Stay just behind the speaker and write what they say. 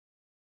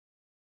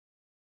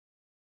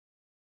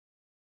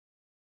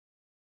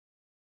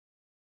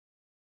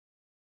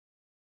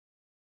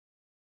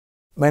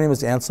My name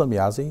is Anslem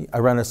Yazzie. I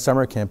run a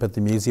summer camp at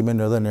the Museum in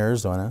Northern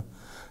Arizona.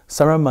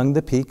 Summer Among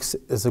the Peaks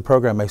is a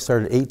program I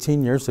started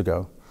 18 years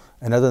ago,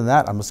 and other than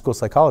that, I'm a school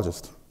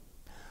psychologist.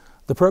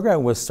 The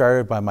program was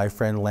started by my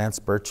friend Lance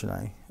Birch and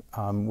I,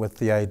 with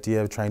the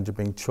idea of trying to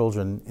bring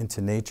children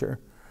into nature.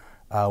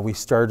 We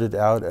started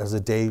out as a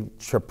day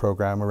trip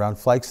program around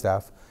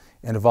Flagstaff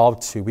and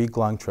evolved to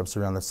week-long trips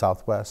around the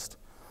Southwest.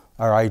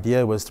 Our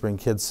idea was to bring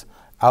kids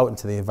out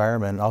into the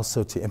environment and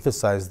also to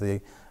emphasize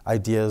the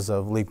ideas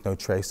of leave no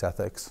trace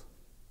ethics.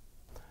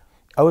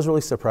 I was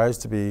really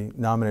surprised to be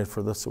nominated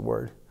for this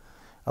award.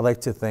 I'd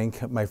like to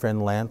thank my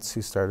friend Lance,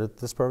 who started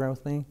this program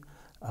with me,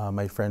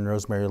 my friend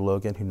Rosemary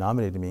Logan, who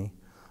nominated me.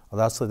 I'd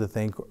also like to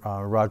thank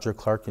Roger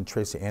Clark and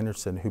Tracy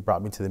Anderson, who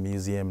brought me to the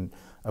Museum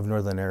of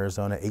Northern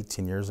Arizona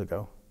 18 years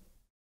ago.